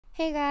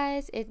Hey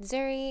guys, it's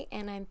Zuri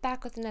and I'm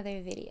back with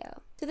another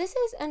video. So this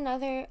is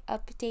another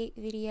update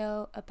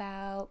video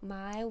about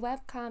my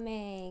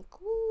webcomic.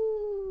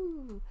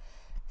 Woo!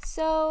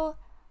 So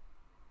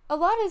a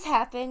lot has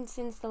happened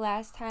since the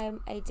last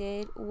time I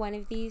did one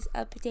of these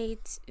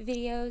updates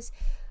videos.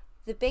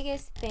 The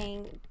biggest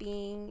thing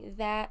being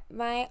that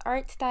my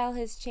art style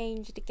has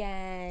changed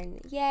again.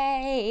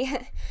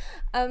 Yay!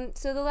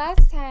 So the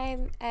last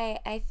time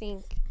I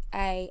think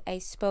I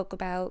spoke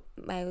about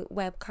my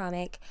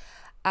webcomic,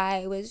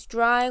 I was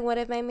drawing one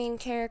of my main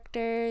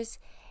characters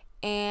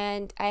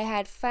and I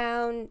had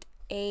found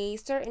a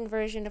certain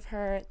version of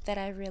her that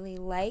I really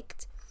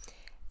liked,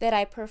 that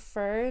I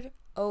preferred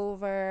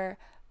over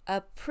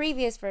a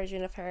previous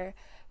version of her.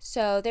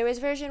 So there was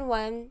version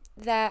 1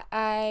 that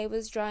I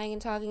was drawing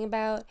and talking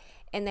about,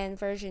 and then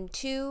version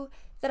 2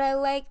 that I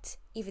liked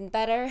even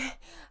better.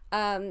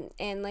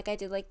 And like I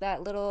did like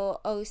that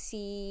little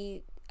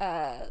OC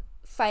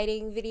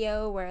fighting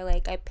video where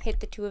like I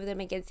pit the two of them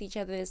against each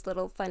other, this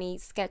little funny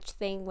sketch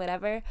thing,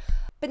 whatever.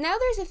 But now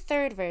there's a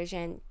third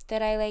version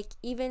that I like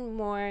even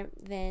more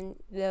than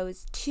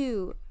those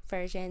two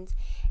versions,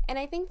 and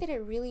I think that it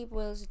really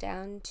boils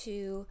down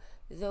to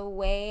the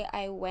way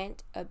I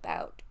went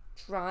about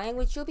drawing,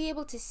 which you'll be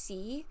able to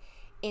see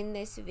in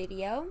this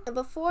video. And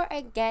before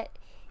I get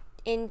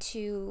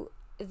into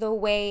the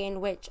way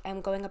in which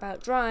I'm going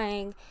about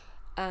drawing,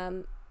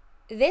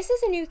 this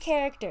is a new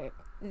character.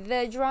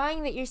 The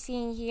drawing that you're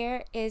seeing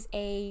here is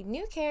a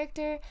new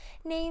character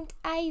named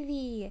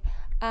Ivy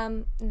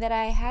that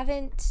I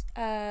haven't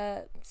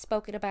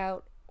spoken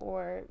about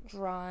or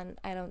drawn,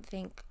 I don't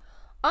think,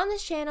 on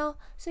this channel.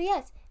 So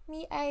yes,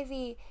 meet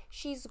Ivy.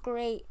 She's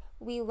great.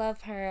 We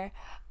love her.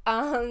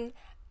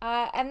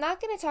 I'm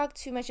not going to talk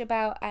too much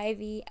about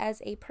Ivy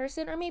as a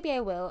person, or maybe I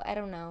will. I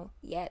don't know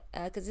yet,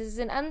 because this is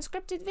an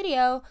unscripted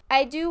video.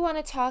 I do want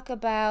to talk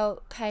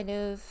about kind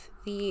of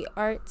the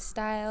art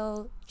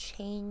style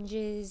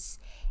changes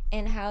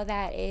and how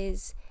that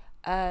is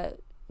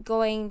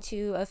going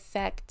to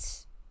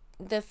affect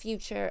the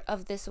future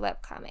of this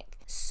webcomic.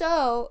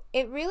 So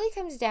it really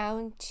comes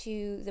down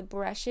to the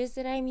brushes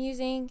that I'm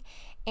using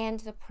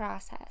and the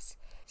process.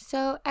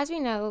 So as we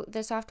know,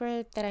 the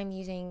software that I'm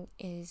using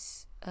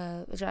is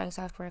a drawing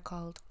software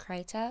called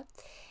Krita,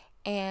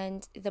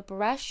 and the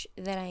brush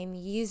that I'm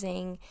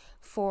using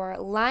for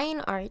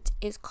line art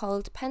is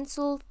called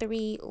Pencil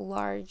 3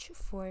 Large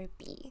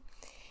 4B.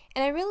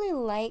 And I really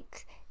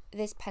like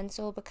this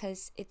pencil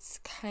because it's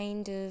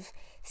kind of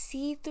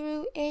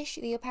see-through-ish.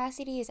 The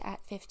opacity is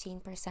at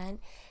 15%,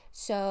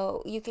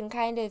 so you can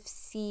kind of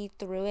see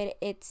through it.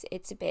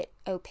 It's a bit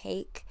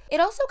opaque. It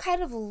also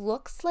kind of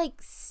looks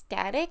like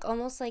static,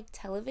 almost like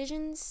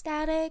television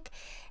static,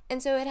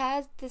 and so it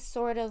has this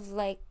sort of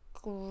like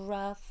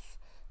rough,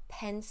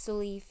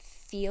 pencil-y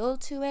feel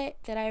to it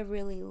that I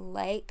really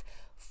like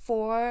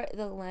for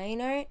the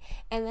line art.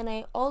 And then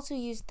I also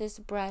use this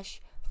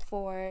brush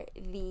for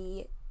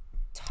the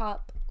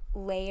top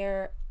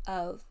layer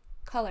of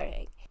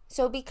coloring.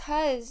 So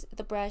because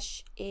the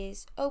brush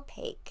is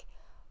opaque,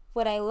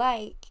 what I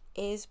like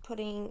is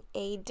putting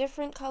a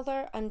different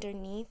color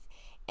underneath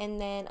and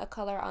then a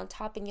color on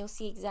top, and you'll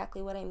see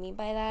exactly what I mean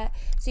by that.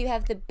 So you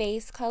have the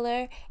base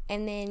color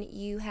and then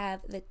you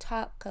have the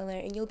top color,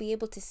 and you'll be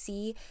able to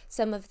see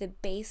some of the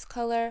base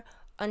color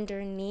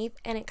underneath,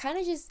 and it kind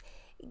of just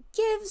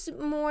gives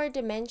more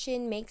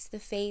dimension, makes the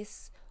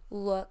face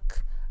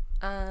look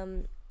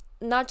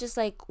not just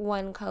like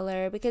one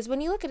color, because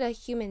when you look at a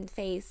human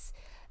face,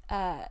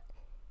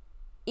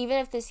 even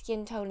if the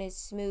skin tone is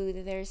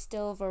smooth, there's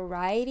still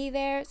variety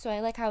there. So I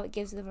like how it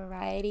gives the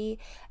variety.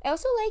 I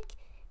also like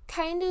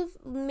kind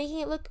of making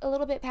it look a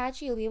little bit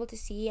patchy. You'll be able to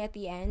see at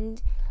the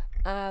end,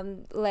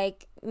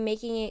 like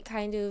making it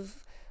kind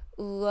of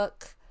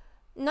look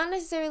not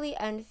necessarily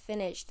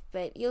unfinished,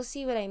 but you'll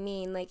see what I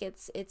mean. Like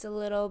it's a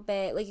little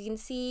bit, like you can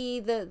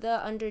see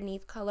the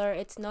underneath color.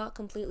 It's not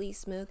completely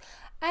smooth.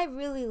 I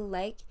really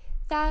like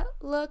that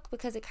look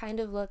because it kind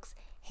of looks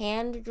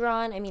hand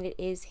drawn. I mean, it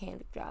is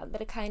hand drawn,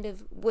 but it kind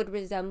of would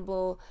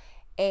resemble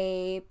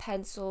a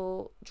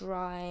pencil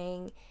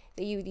drawing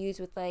that you would use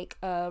with like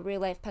a real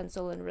life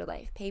pencil and real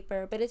life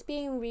paper, but it's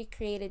being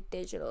recreated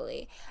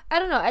digitally. I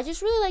don't know, I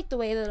just really like the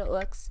way that it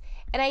looks,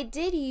 and I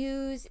did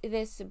use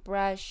this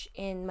brush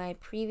in my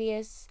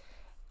previous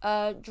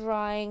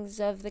drawings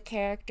of the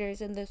characters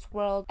in this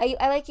world. I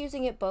like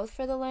using it both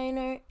for the line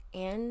art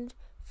and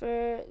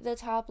for the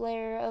top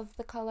layer of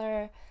the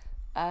color,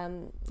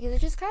 because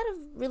it just kind of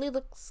really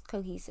looks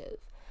cohesive.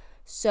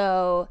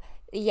 So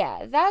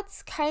yeah,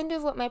 that's kind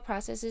of what my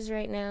process is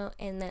right now,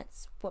 and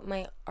that's what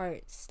my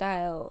art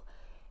style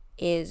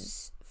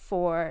is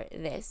for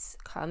this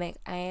comic.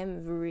 I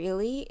am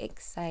really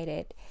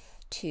excited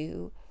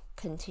to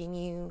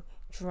continue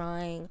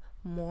drawing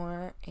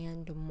more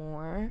and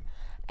more.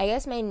 I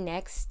guess my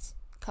next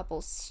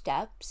couple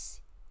steps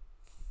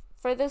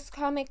for this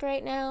comic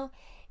right now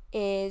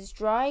is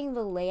drawing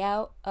the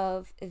layout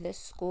of the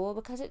school,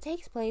 because it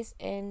takes place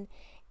in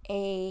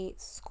a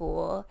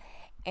school,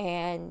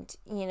 and,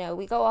 you know,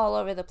 we go all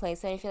over the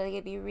place. And I feel like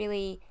it'd be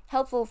really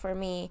helpful for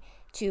me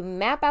to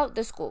map out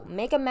the school,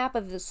 make a map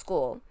of the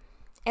school,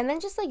 and then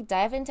just like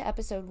dive into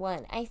episode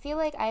 1. I feel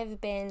like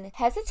I've been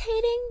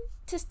hesitating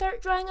to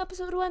start drawing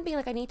episode 1, being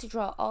like, I need to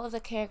draw all of the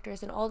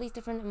characters and all these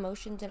different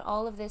emotions and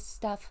all of this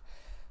stuff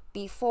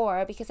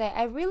before, because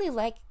I really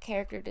like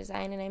character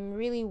design, and I'm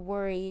really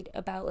worried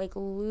about like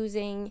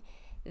losing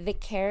the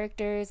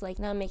characters, like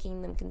not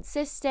making them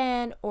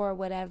consistent or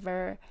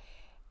whatever.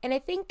 And I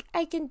think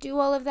I can do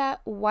all of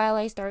that while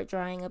I start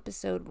drawing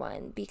episode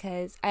 1,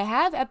 because I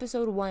have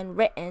episode 1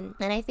 written,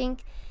 and I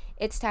think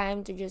it's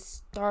time to just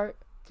start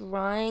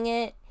drawing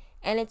it.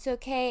 And it's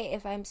okay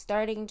if I'm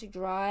starting to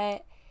draw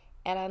it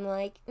and I'm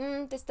like,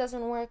 this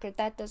doesn't work or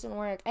that doesn't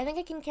work. I think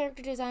I can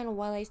character design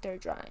while I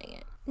start drawing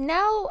it.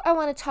 Now I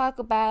want to talk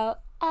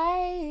about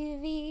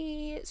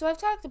Ivy. So I've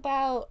talked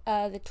about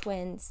the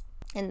twins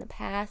in the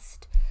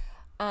past,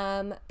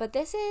 but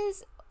this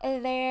is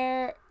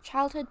their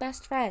childhood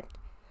best friend,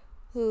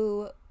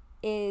 who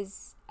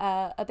is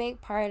a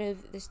big part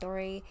of the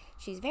story.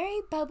 She's very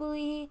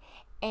bubbly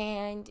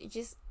and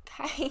just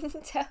kind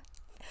of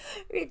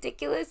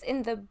ridiculous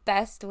in the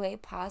best way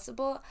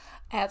possible.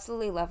 I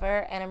absolutely love her,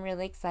 and I'm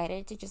really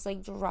excited to just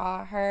like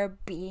draw her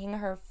being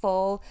her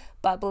full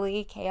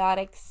bubbly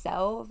chaotic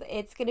self.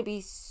 It's gonna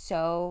be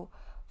so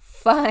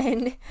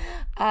fun.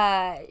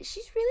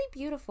 She's really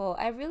beautiful.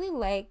 I really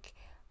like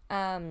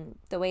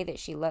the way that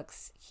she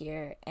looks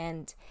here,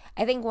 and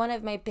I think one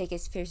of my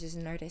biggest fears as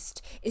an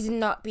artist is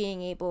not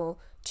being able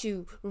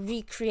to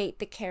recreate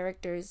the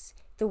characters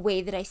the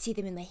way that I see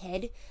them in my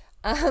head.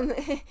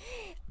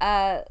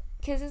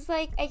 Because it's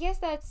like, I guess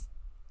that's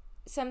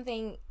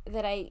something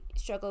that I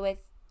struggle with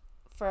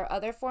for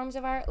other forms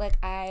of art. Like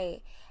I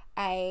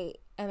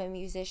am a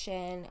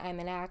musician, I'm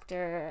an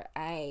actor,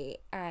 I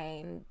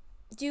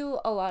do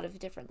a lot of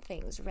different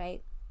things,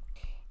 right?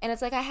 And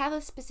it's like I have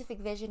a specific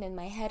vision in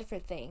my head for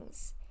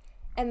things,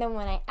 and then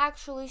when I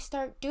actually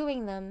start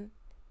doing them,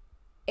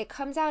 it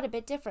comes out a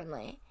bit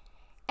differently.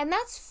 And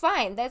that's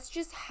fine. That's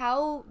just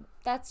how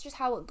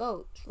it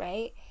goes,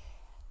 right?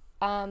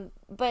 But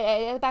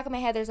at the back of my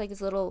head, there's like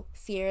this little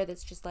fear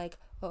that's just like,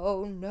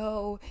 oh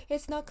no,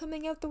 it's not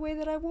coming out the way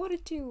that I want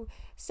it to.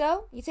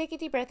 So you take a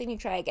deep breath and you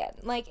try again.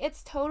 Like,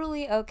 it's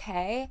totally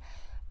okay.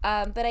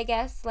 But I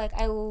guess like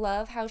I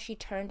love how she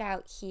turned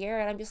out here,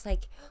 and I'm just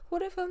like,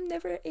 what if I'm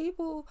never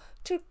able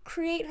to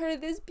create her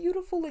this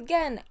beautiful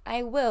again?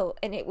 I will,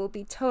 and it will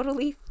be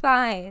totally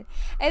fine.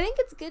 I think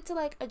it's good to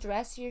like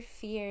address your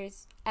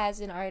fears as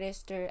an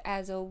artist or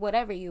as a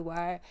whatever you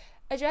are.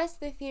 Address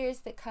the fears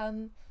that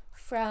come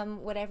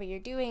from whatever you're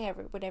doing or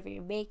whatever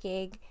you're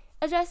making,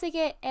 addressing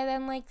it, and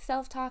then like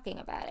self-talking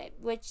about it,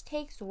 which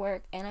takes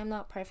work, and I'm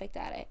not perfect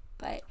at it.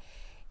 But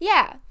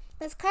yeah,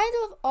 that's kind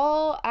of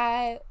all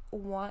I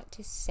want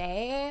to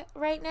say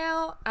right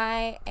now.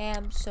 I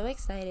am so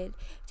excited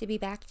to be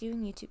back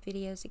doing YouTube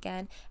videos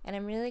again, and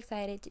I'm really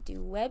excited to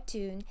do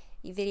webtoon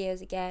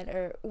videos again,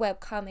 or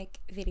webcomic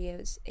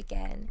videos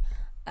again,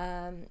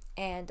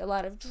 and a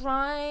lot of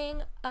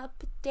drawing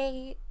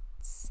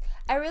updates.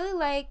 I really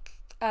like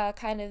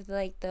kind of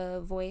like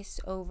the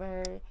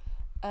voiceover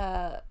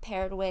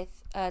paired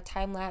with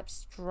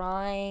time-lapse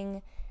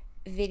drawing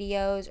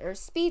videos, or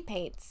speed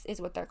paints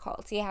is what they're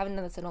called. See, I haven't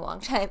done this in a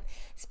long time.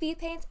 Speed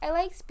paints, I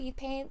like speed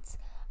paints.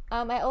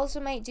 I also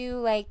might do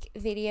like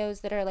videos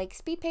that are like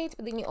speed paints,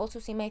 but then you also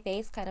see my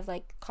face kind of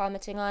like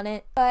commenting on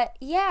it. But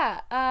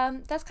yeah,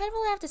 that's kind of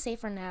all I have to say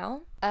for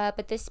now.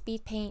 But this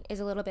speed paint is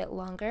a little bit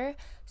longer,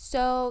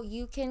 so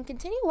you can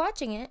continue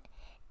watching it,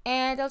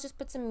 and I'll just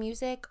put some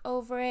music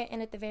over it,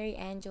 and at the very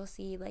end you'll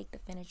see like the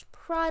finished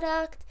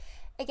product.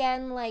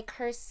 Again, like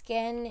her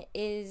skin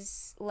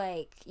is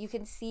like, you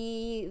can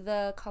see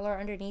the color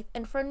underneath,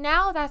 and for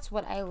now that's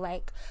what I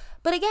like.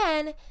 But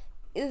again,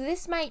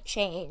 this might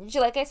change.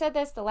 Like I said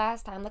this the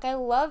last time, like I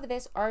love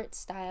this art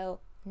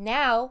style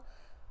now,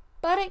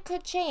 but it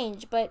could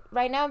change. But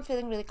right now I'm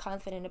feeling really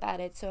confident about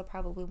it, so it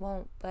probably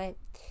won't. But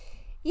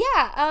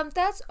yeah,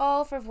 that's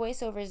all for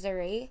voiceover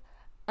Zuri.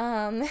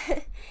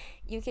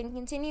 You can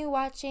continue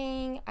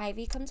watching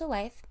Ivy come to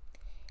life,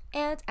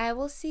 and I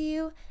will see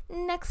you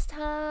next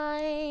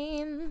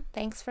time.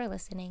 Thanks for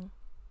listening.